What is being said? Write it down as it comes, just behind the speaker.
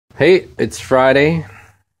Hey, it's Friday,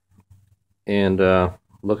 and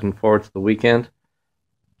looking forward to the weekend.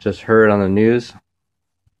 Just heard on the news.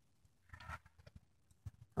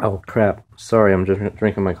 Oh crap! Sorry, I'm just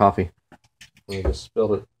drinking my coffee. I just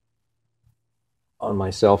spilled it on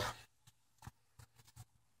myself.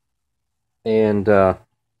 And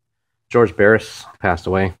George Barris passed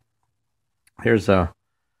away. Here's a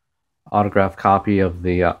autographed copy of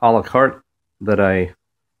the a la carte that I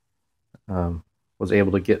was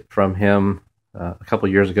able to get from him a couple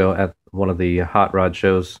years ago at one of the hot rod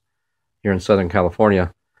shows here in Southern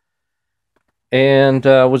California, and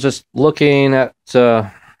was just looking at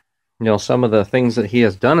some of the things that he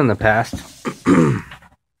has done in the past.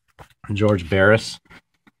 George Barris.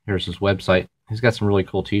 Here's his website. He's got some really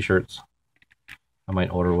cool T-shirts. I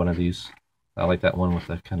might order one of these. I like that one with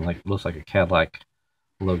the kind of like looks like a Cadillac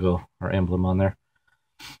logo or emblem on there.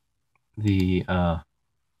 The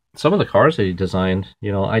some of the cars that he designed,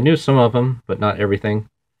 I knew some of them, but not everything.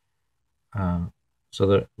 So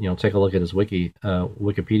that take a look at his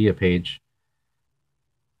Wikipedia page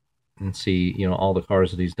and see all the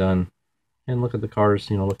cars that he's done, and look at the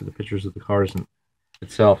cars. Look at the pictures of the cars and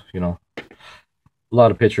itself. A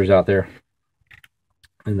lot of pictures out there.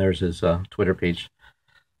 And there's his Twitter page.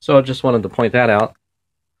 So I just wanted to point that out.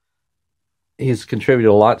 He's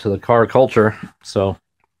contributed a lot to the car culture. So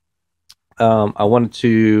I wanted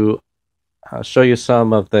to show you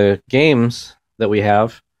some of the games that we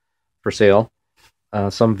have for sale.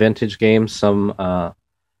 Some vintage games, some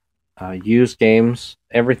used games.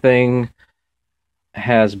 Everything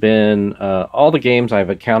has been, all the games I've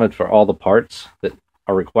accounted for all the parts that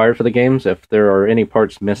are required for the games. If there are any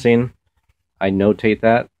parts missing, I notate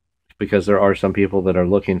that, because there are some people that are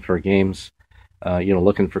looking for games,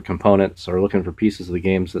 looking for components or looking for pieces of the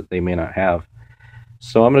games that they may not have.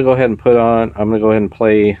 So I'm going to go ahead and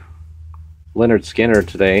play Leonard Skinner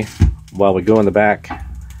today while we go in the back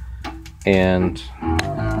and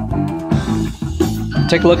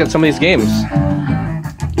take a look at some of these games.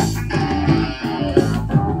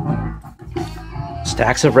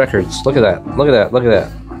 Stacks of records. Look at that. Look at that. Look at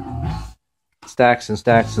that. Stacks and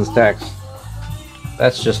stacks and stacks.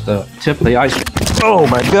 That's just the tip of the iceberg. Oh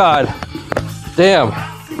my god. Damn.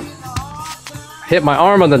 Hit my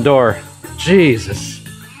arm on the door. Jesus.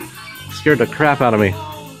 Scared the crap out of me.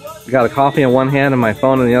 I got a coffee in one hand and my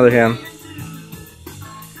phone in the other hand.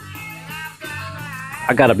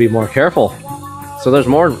 I gotta be more careful. So there's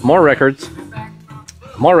more records.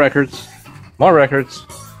 More records. More records.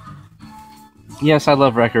 Yes, I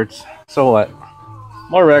love records. So what?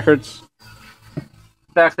 More records.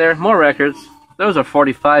 Back there, more records. Those are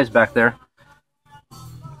 45s back there.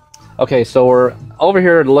 Okay, so we're over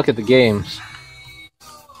here to look at the games.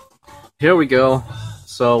 Here we go.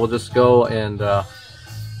 So we'll just go and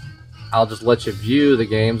I'll just let you view the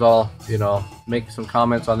games. I'll, make some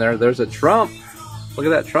comments on there. There's a Trump. Look at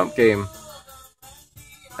that Trump game.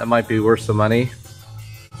 That might be worth some money.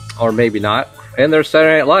 Or maybe not. And there's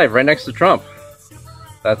Saturday Night Live right next to Trump.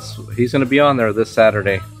 He's going to be on there this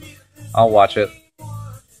Saturday. I'll watch it.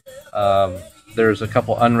 There's a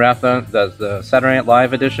couple unwrapped on the Saturday Night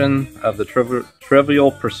Live edition of the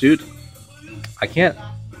Trivial Pursuit.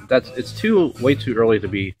 It's way too early to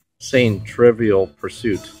be saying Trivial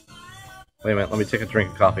Pursuit. Wait a minute, let me take a drink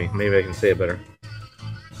of coffee. Maybe I can say it better.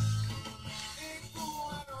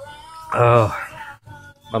 Oh,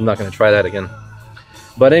 I'm not going to try that again.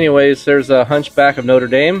 But anyways, there's a Hunchback of Notre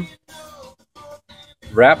Dame.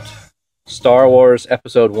 Wrapped. Star Wars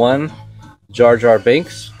Episode 1. Jar Jar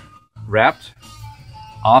Binks. Wrapped.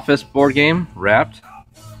 Office board game. Wrapped.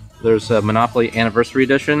 There's a Monopoly Anniversary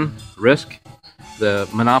Edition. Risk. The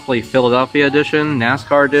Monopoly Philadelphia Edition.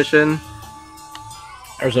 NASCAR Edition.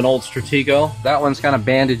 There's an old Stratego. That one's kind of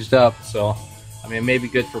bandaged up, so it may be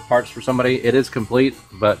good for parts for somebody. It is complete,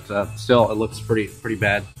 but still, it looks pretty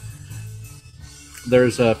bad.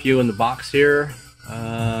 There's a few in the box here.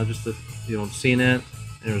 Seen it.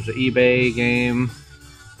 There's the eBay game.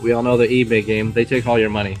 We all know the eBay game. They take all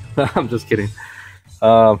your money. I'm just kidding.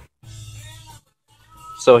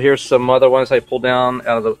 So here's some other ones I pulled down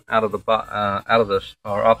off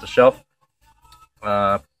the shelf.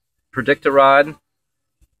 Predictorod.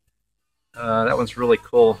 That one's really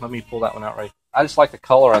cool. Let me pull that one out right. I just like the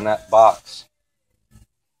color on that box.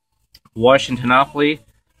 Washingtonopoly.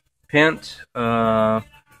 Pint.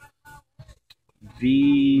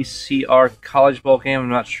 VCR College Bowl game. I'm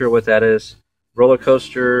not sure what that is. Roller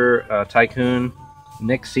Coaster Tycoon.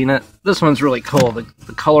 Nick seen it. This one's really cool. The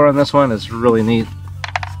color on this one is really neat.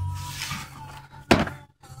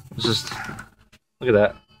 It's just look at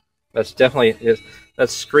that. That's definitely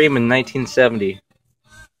that's Scream in 1970.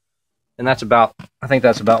 And that's about, I think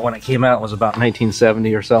that's about when it came out, was about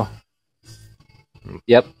 1970 or so.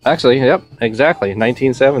 Yep, actually, yep, exactly,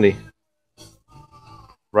 1970.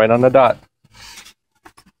 Right on the dot.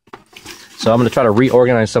 So I'm going to try to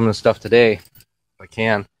reorganize some of the stuff today, if I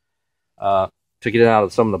can, to get it out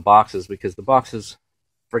of some of the boxes, because the boxes,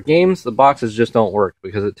 for games, the boxes just don't work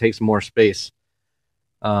because it takes more space.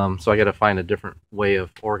 So I got to find a different way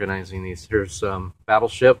of organizing these. Here's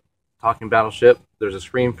Battleship, Talking Battleship. There's a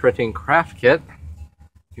screen printing craft kit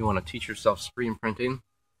if you want to teach yourself screen printing.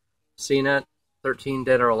 CNET, 13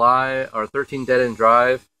 Dead or Alive, or 13 Dead and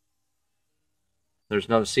Drive. There's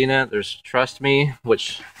another CNET. There's Trust Me,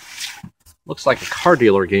 which looks like a car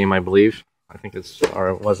dealer game, I believe. I think it's,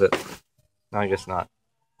 or was it? No, I guess not.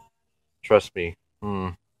 Trust Me.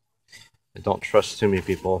 I don't trust too many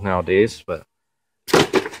people nowadays, but.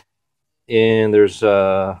 And there's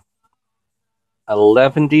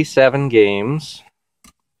 11D7 games.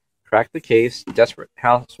 Crack the Case. Desperate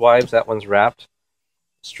Housewives. That one's wrapped.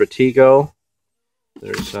 Stratego.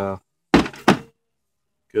 There's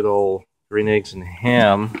good old Green Eggs and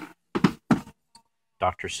Ham.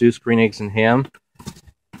 Dr. Seuss Green Eggs and Ham.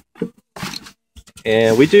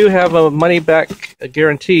 And we do have a money back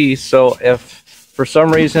guarantee, so if for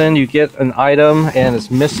some reason you get an item and it's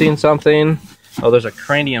missing something. Oh, there's a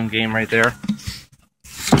cranium game right there.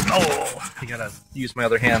 Oh, I gotta use my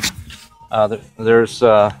other hand. There's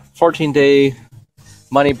 14-day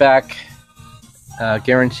money back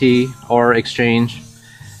guarantee or exchange.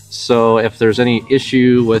 So if there's any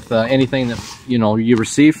issue with anything that you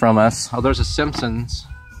receive from us, oh, there's a Simpsons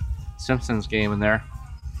game in there.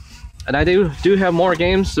 And I do have more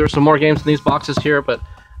games. There's some more games in these boxes here, but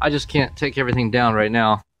I just can't take everything down right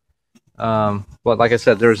now. But like I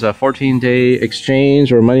said, there's a 14-day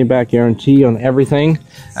exchange or money back guarantee on everything.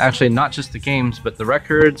 Actually, not just the games, but the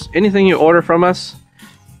records, anything you order from us,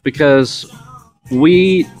 because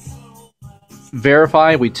we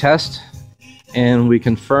verify, we test, and we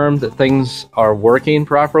confirm that things are working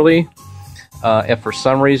properly. If for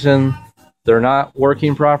some reason they're not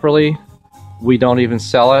working properly, we don't even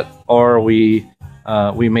sell it, or we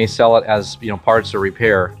may sell it as parts or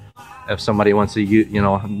repair. If somebody wants to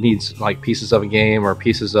needs like pieces of a game or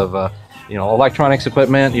pieces of electronics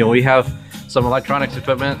equipment, we have some electronics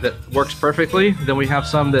equipment that works perfectly. Then we have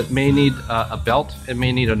some that may need a belt, it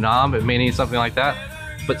may need a knob, it may need something like that.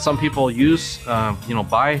 But some people use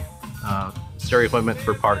buy stereo equipment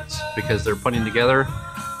for parts because they're putting together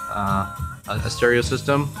a stereo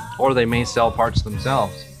system, or they may sell parts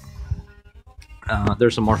themselves.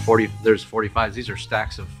 There's some more there's 45s. These are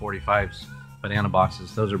stacks of 45s, banana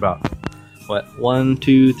boxes. Those are about what, 1,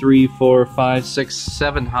 2, 3, 4, 5, 6,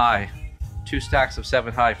 7 high. 2 stacks of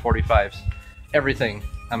 7 high 45s. Everything.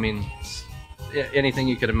 I mean, anything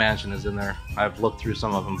you could imagine is in there. I've looked through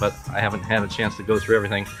some of them, but I haven't had a chance to go through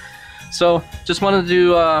everything. So just wanted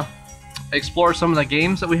to explore some of the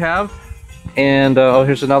games that we have. And oh,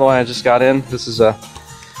 here's another one I just got in. This is a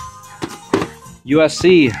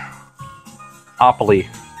USC Monopoly,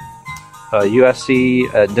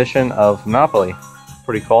 USC edition of Monopoly.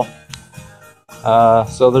 Pretty cool.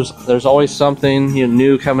 So there's always something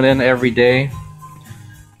new coming in every day.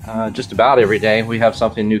 Just about every day we have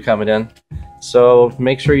something new coming in. So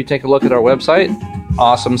make sure you take a look at our website,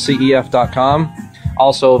 awesomecef.com.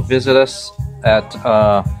 Also visit us at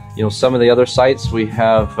some of the other sites. We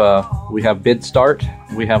have BidStart.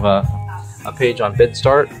 We have a page on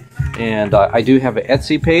BidStart, and I do have an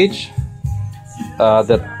Etsy page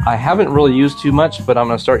that I haven't really used too much, but I'm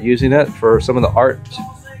going to start using it for some of the art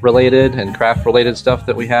related and craft related stuff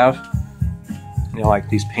that we have. Like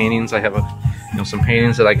these paintings. I have some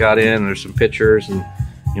paintings that I got in, and there's some pictures and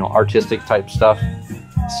artistic type stuff.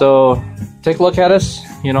 So take a look at us,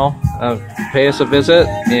 pay us a visit,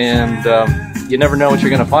 and you never know what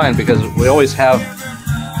you're going to find, because we always have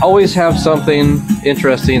something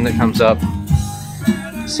interesting that comes up.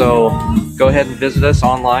 So go ahead and visit us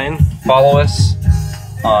online. Follow us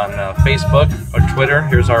on Facebook or Twitter.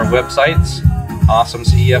 Here's our websites,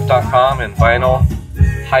 awesomecef.com and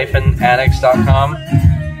vinyl-addicts.com.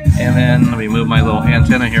 And then let me move my little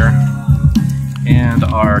antenna here. And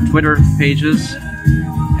our Twitter pages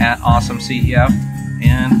at awesomecef,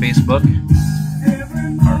 and Facebook,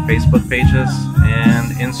 our Facebook pages,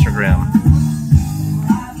 and Instagram.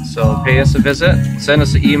 So pay us a visit, send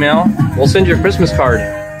us an email. We'll send you a Christmas card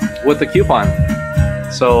with a coupon.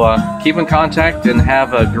 So keep in contact and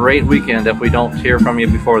have a great weekend if we don't hear from you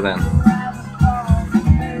before then.